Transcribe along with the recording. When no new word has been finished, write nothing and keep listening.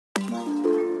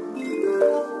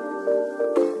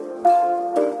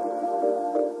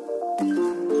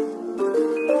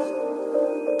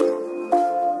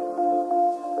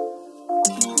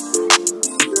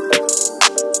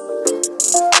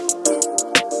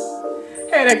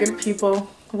Alright, good people,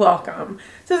 welcome.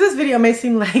 So this video may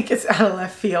seem like it's out of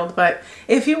left field, but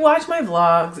if you watch my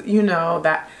vlogs, you know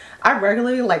that I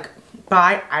regularly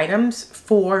buy items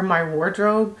for my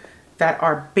wardrobe that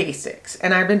are basics.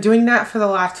 And I've been doing that for the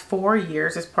last 4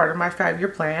 years as part of my 5-year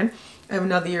plan. I have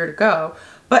another year to go.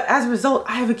 But as a result,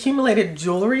 I have accumulated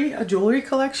jewelry, a jewelry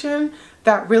collection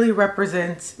that really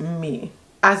represents me,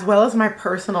 as well as my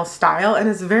personal style, and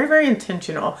it's very, very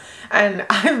intentional. And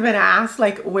I've been asked,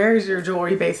 where's your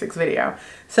jewelry basics video?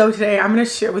 So today I'm going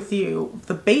to share with you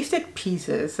the basic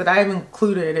pieces that I've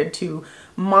included into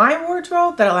my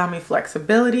wardrobe that allow me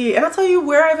flexibility, and I'll tell you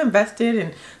where I've invested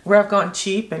and where I've gone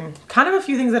cheap, and kind of a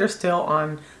few things that are still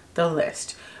on the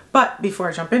list. But before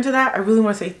I jump into that, I really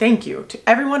want to say thank you to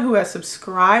everyone who has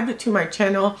subscribed to my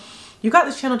channel. You got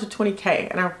this channel to 20K,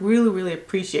 and I really, really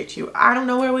appreciate you. I don't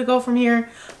know where we go from here,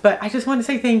 but I just want to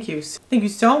say thank you. Thank you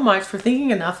so much for thinking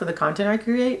enough of the content I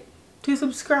create to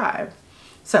subscribe.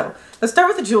 So let's start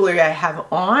with the jewelry I have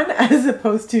on as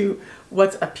opposed to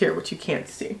what's up here, which you can't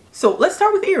see. So let's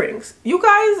start with earrings. You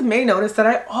guys may notice that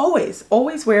I always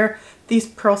wear these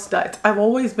pearl studs. I've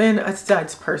always been a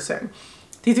studs person.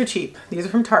 These are cheap. These are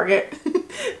from Target.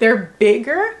 They're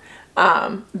bigger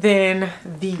than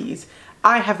these.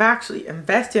 I have actually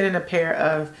invested in a pair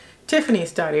of Tiffany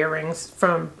stud earrings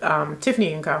from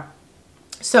Tiffany & Co.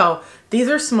 So these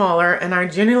are smaller, and I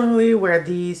generally wear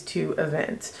these to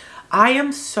events. I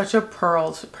am such a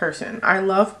pearls person. I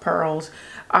love pearls.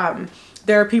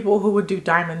 There are people who would do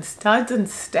diamond studs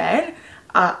instead.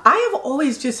 I have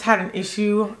always just had an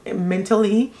issue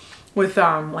mentally with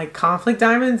conflict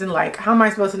diamonds, and how am I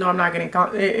supposed to know I'm not getting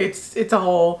it's a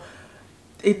whole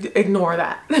ignore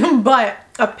that. But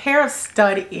a pair of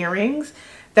stud earrings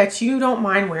that you don't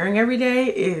mind wearing every day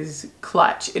is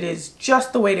clutch. It is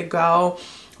just the way to go.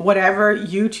 Whatever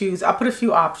you choose, I'll put a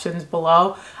few options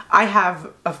below. I have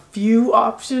a few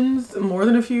options, more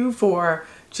than a few, for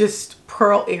just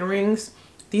pearl earrings.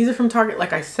 These are from Target,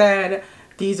 like I said.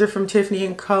 These are from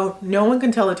Tiffany & Co. No one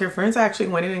can tell the difference. I actually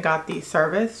went in and got these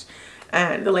serviced,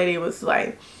 and the lady was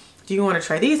like, do you want to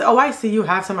try these? Oh, I see you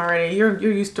have some already. You're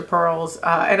used to pearls.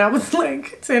 And I was saying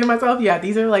to myself, yeah,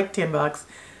 these are like 10 bucks.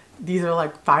 These are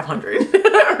like 500,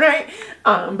 right?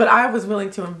 But I was willing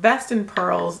to invest in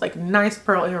pearls, nice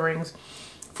pearl earrings,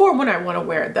 for when I want to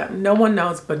wear them. No one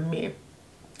knows but me.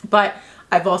 But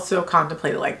I've also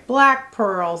contemplated black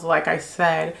pearls, like I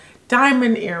said,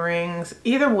 diamond earrings.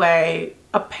 Either way,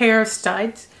 a pair of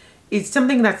studs is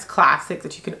something that's classic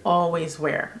that you can always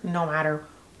wear no matter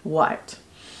what.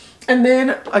 And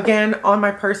then again on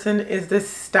my person is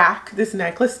this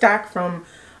necklace stack from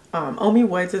Omi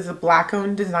Woods. Is a black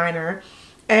owned designer,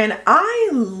 and I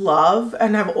love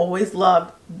and have always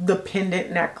loved the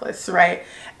pendant necklace, right?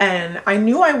 And I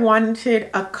knew I wanted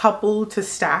a couple to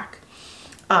stack,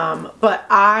 but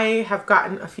I have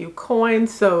gotten a few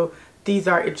coins, so these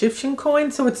are Egyptian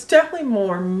coins, so it's definitely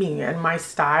more me and my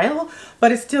style,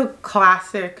 but it's still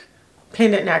classic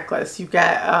pendant necklace. You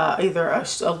get either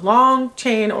a long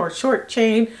chain or a short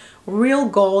chain, real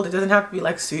gold. It doesn't have to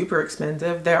be super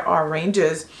expensive. There are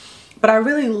ranges, but I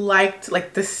really liked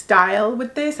the style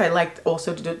with this. I liked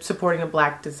also supporting a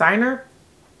black designer,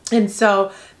 and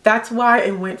so that's why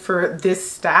I went for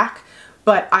this stack.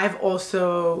 But I've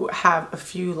also have a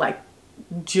few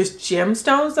just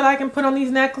gemstones that I can put on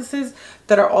these necklaces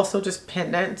that are also just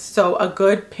pendants. So a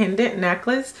good pendant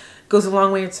necklace goes a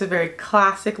long way. It's a very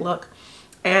classic look,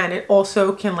 and it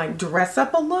also can dress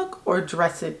up a look or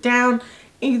dress it down.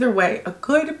 Either way, a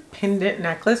good pendant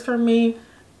necklace for me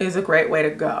is a great way to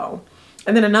go.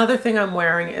 And then another thing I'm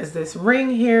wearing is this ring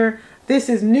here. This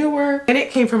is newer, and it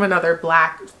came from another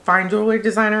black fine jewelry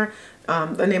designer.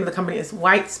 The name of the company is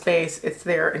White Space. It's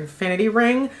their infinity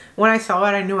ring. When I saw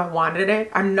it, I knew I wanted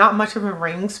it. I'm not much of a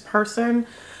rings person,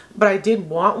 but I did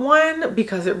want one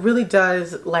because it really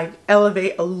does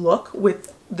elevate a look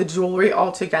with the jewelry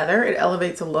all together. It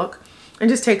elevates a look and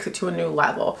just takes it to a new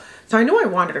level. So I knew I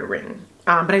wanted a ring,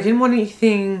 but I didn't want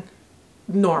anything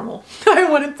normal. I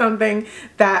wanted something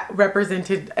that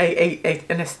represented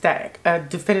an aesthetic, a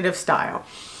definitive style.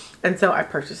 And so I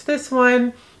purchased this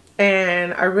one,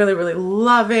 and I really, really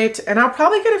love it. And I'll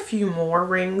probably get a few more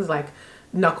rings,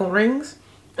 knuckle rings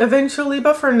eventually.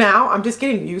 But for now, I'm just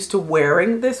getting used to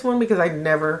wearing this one because I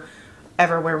never,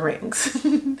 ever wear rings.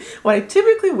 What I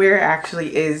typically wear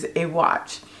actually is a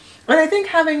watch. And I think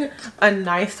having a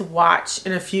nice watch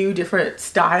in a few different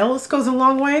styles goes a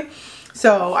long way.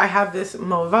 So I have this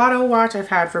Movado watch I've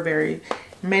had for very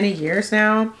many years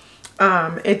now.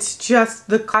 It's just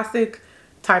the classic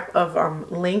type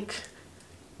of link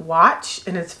watch,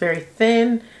 and it's very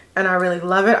thin. and I really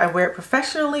love it. I wear it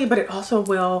professionally, but it also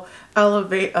will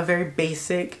elevate a very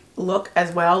basic look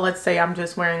as well. Let's say I'm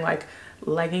just wearing like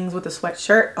leggings with a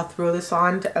sweatshirt. I'll throw this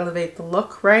on to elevate the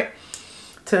look, right?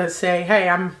 To say, hey,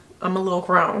 I'm a little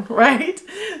grown, right?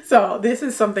 So this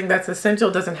is something that's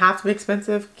essential. Doesn't have to be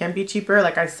expensive, can be cheaper.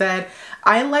 Like I said,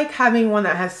 I like having one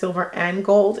that has silver and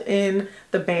gold in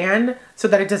the band so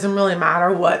that it doesn't really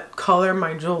matter what color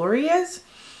my jewelry is.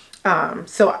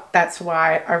 So that's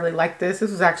why I really like this. This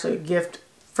was actually a gift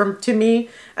to me.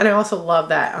 And I also love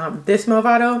that this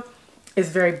Movado is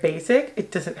very basic. It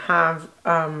doesn't have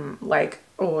like,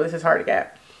 oh, this is hard to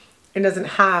get. It doesn't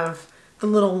have the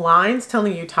little lines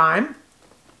telling you time.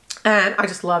 And I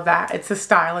just love that. It's a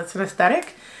style, it's an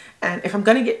aesthetic. And if I'm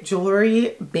gonna get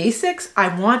jewelry basics,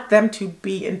 I want them to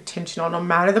be intentional. No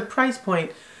matter the price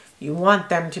point, you want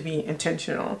them to be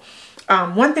intentional.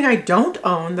 One thing I don't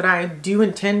own that I do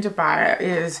intend to buy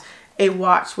is a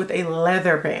watch with a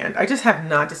leather band. I just have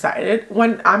not decided.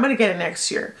 When I'm gonna get it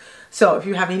next year. So if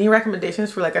you have any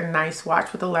recommendations for like a nice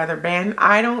watch with a leather band,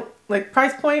 I don't like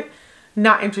price point,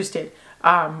 not interested.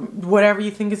 Whatever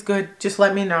you think is good, just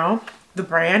let me know. The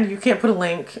brand, you can't put a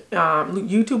link,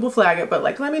 YouTube will flag it, but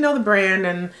like let me know the brand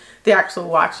and the actual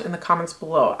watch in the comments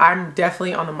below. I'm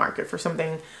definitely on the market for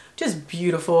something just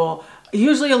beautiful,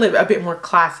 usually a bit more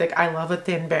classic. I love a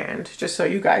thin band, just so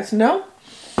you guys know.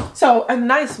 So a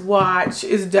nice watch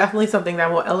is definitely something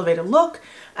that will elevate a look,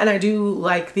 and I do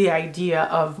like the idea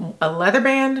of a leather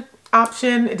band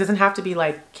option. It doesn't have to be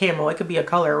like camel, it could be a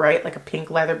color, right? Like a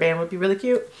pink leather band would be really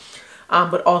cute,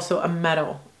 but also a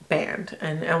metal band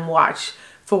and watch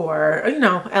for, you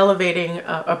know, elevating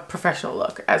a professional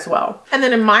look as well. And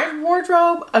then in my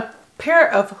wardrobe, a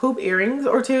pair of hoop earrings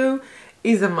or two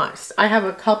is a must. I have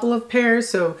a couple of pairs.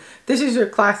 So this is your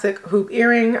classic hoop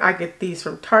earring. I get these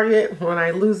from Target. When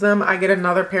I lose them, I get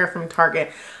another pair from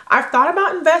Target. I've thought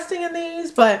about investing in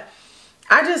these, but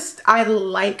I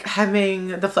like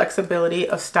having the flexibility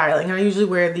of styling. I usually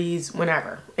wear these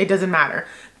whenever. It doesn't matter.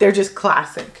 They're just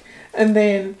classic. And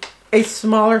then a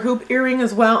smaller hoop earring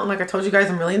as well. And like I told you guys,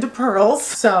 I'm really into pearls.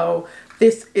 So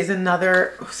this is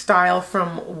another style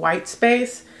from White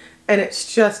Space, and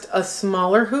it's just a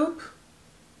smaller hoop.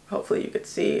 Hopefully you could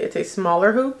see it's a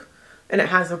smaller hoop, and it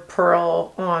has a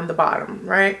pearl on the bottom,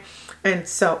 right? And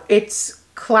so it's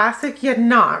classic yet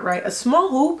not, right? A small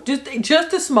hoop,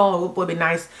 just a small hoop would be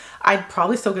nice. I'd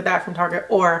probably still get that from Target,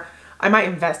 or I might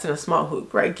invest in a small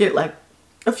hoop, right? Get like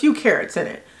a few carats in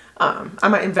it. I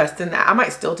might invest in that. I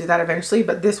might still do that eventually,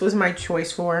 but this was my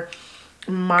choice for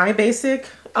my basic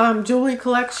jewelry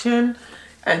collection.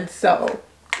 And so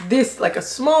this, like a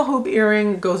small hoop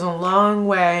earring, goes a long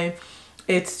way.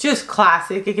 It's just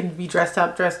classic. It can be dressed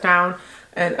up, dressed down.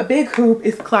 And a big hoop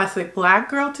is classic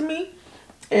black girl to me.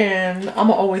 And I'm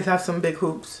gonna always have some big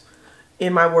hoops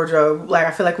in my wardrobe. Like,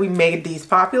 I feel like we made these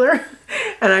popular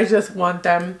and I just want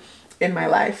them in my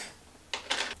life.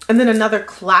 And then another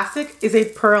classic is a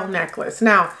pearl necklace.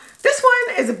 Now, this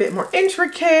one is a bit more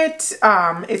intricate.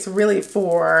 It's really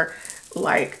for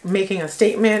like making a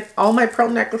statement. All my pearl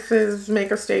necklaces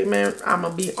make a statement. I'm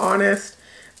gonna be honest.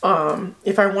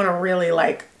 If I want to really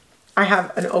like, I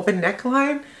have an open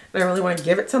neckline and I really want to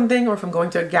give it something, or if I'm going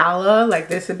to a gala, like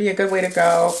this would be a good way to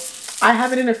go. I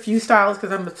have it in a few styles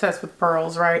because I'm obsessed with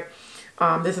pearls, right?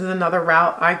 This is another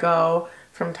route I go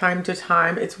from time to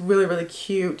time. It's really, really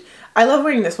cute. I love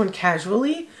wearing this one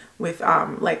casually with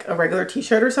like a regular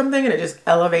t-shirt or something, and it just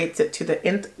elevates it to the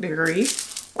nth degree.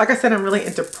 Like I said, I'm really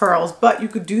into pearls, but you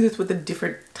could do this with a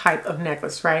different type of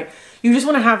necklace, right? You just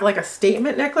want to have like a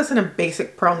statement necklace and a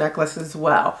basic pearl necklace as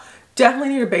well.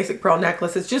 Definitely need a basic pearl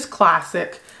necklace. It's just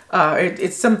classic.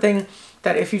 It's something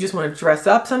that if you just want to dress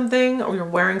up something, or you're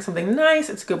wearing something nice,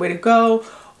 it's a good way to go.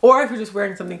 Or if you're just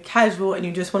wearing something casual and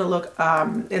you just want to look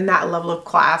in that level of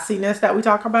classiness that we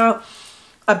talk about,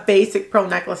 a basic pearl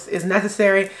necklace is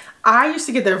necessary. I used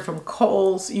to get them from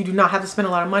Kohl's. You do not have to spend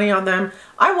a lot of money on them.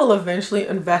 I will eventually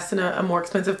invest in a more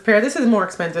expensive pair. This is a more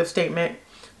expensive statement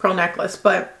pearl necklace,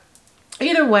 but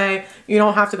either way, you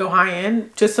don't have to go high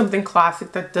end. Just something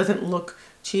classic that doesn't look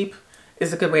cheap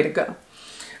is a good way to go.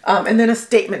 And then a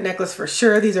statement necklace for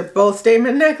sure. These are both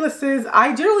statement necklaces.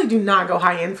 I generally do not go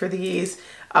high end for these.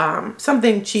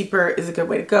 Something cheaper is a good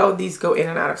way to go. These go in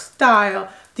and out of style.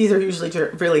 These are usually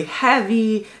really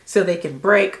heavy, so they can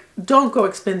break. Don't go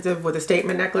expensive with a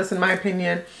statement necklace, in my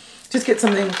opinion. Just get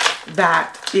something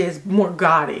that is more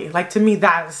gaudy. Like, to me,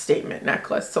 that is a statement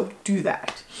necklace, so do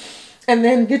that. And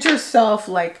then get yourself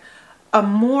like a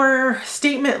more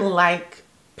statement-like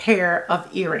pair of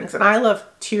earrings. And I love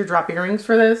teardrop earrings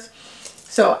for this.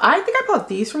 So I think I bought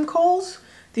these from Kohl's,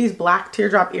 these black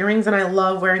teardrop earrings, and I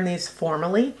love wearing these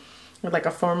formally. with like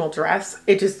a formal dress.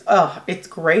 It just, oh, it's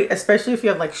great, especially if you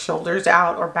have like shoulders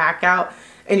out or back out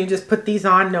and you just put these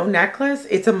on, no necklace.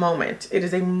 It's a moment. It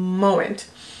is a moment.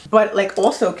 But like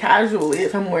also casually,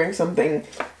 if I'm wearing something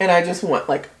and I just want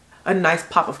like a nice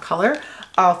pop of color,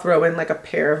 I'll throw in like a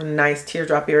pair of nice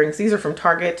teardrop earrings. These are from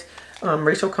Target,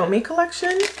 Rachel Comey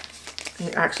collection. And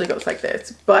it actually goes like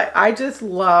this. But I just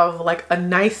love like a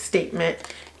nice statement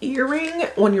earring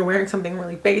when you're wearing something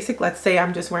really basic. Let's say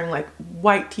I'm just wearing like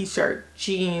white t-shirt,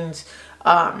 jeans,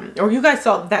 or you guys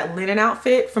saw that linen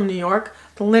outfit from New York,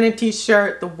 the linen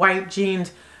t-shirt, the white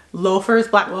jeans, loafers,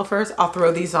 black loafers. I'll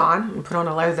throw these on and put on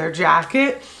a leather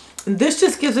jacket. And this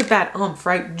just gives it that oomph,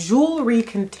 right? Jewelry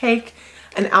can take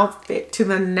an outfit to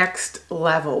the next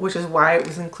level, which is why it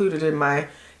was included in my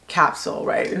capsule,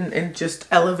 right? And just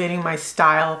elevating my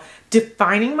style,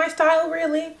 defining my style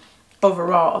really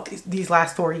overall these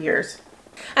last 4 years.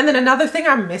 And then another thing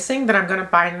I'm missing that I'm going to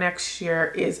buy next year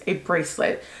is a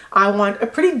bracelet. I want a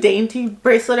pretty dainty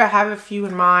bracelet. I have a few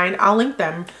in mind. I'll link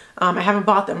them. I haven't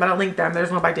bought them, but I'll link them.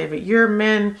 There's one by David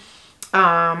Yurman,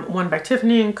 one by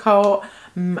Tiffany & Co.,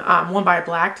 one by a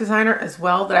black designer as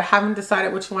well that I haven't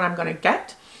decided which one I'm going to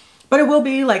get. But it will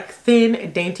be like thin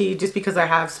and dainty just because I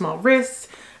have small wrists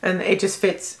and it just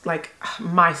fits like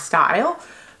my style.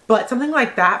 But something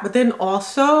like that, but then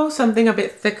also something a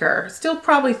bit thicker. Still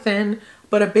probably thin,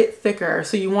 but a bit thicker.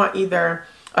 So you want either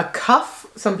a cuff.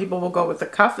 Some people will go with the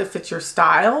cuff if it's your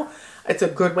style. It's a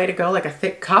good way to go, like a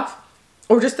thick cuff.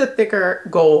 Or just a thicker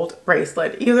gold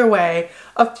bracelet. Either way,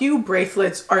 a few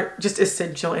bracelets are just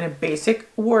essential in a basic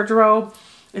wardrobe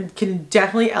and can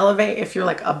definitely elevate. If you're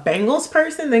like a bangles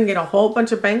person, then get a whole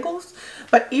bunch of bangles.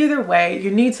 But either way, you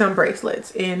need some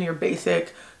bracelets in your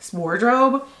basic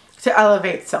wardrobe to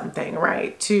elevate something,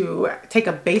 right? To take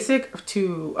a basic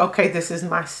to, okay, this is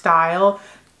my style.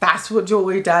 That's what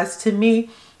jewelry does to me.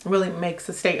 Really makes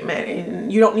a statement.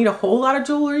 And you don't need a whole lot of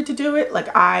jewelry to do it.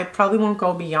 Like I probably won't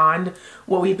go beyond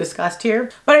what we've discussed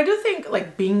here. But I do think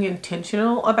like being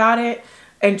intentional about it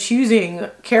and choosing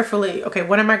carefully, okay,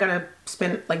 what am I gonna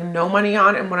spend like no money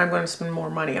on and what I'm gonna spend more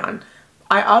money on?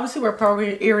 I obviously wear pearl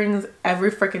earrings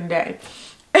every freaking day.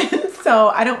 And so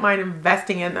I don't mind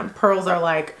investing in them. Pearls are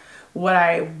like what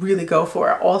I really go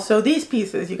for. Also these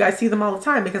pieces, you guys see them all the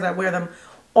time because I wear them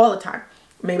all the time.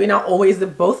 Maybe not always the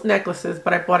both necklaces,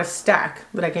 but I bought a stack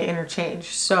that I can interchange.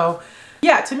 So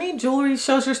yeah, to me jewelry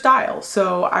shows your style.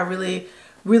 So I really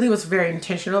was very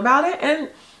intentional about it, and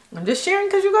I'm just sharing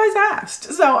because you guys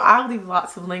asked. So I'll leave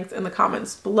lots of links in the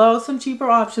comments below, some cheaper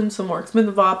options, some more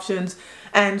expensive options,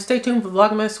 and stay tuned for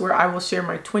Vlogmas where I will share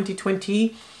my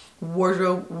 2020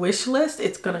 wardrobe wish list.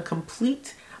 It's gonna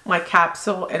complete my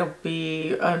capsule. It'll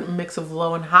be a mix of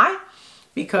low and high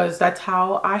because that's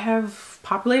how I have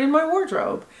populated my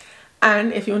wardrobe.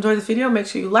 And if you enjoyed this video, make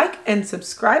sure you like and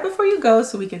subscribe before you go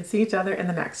so we can see each other in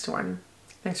the next one.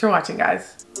 Thanks for watching,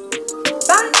 guys.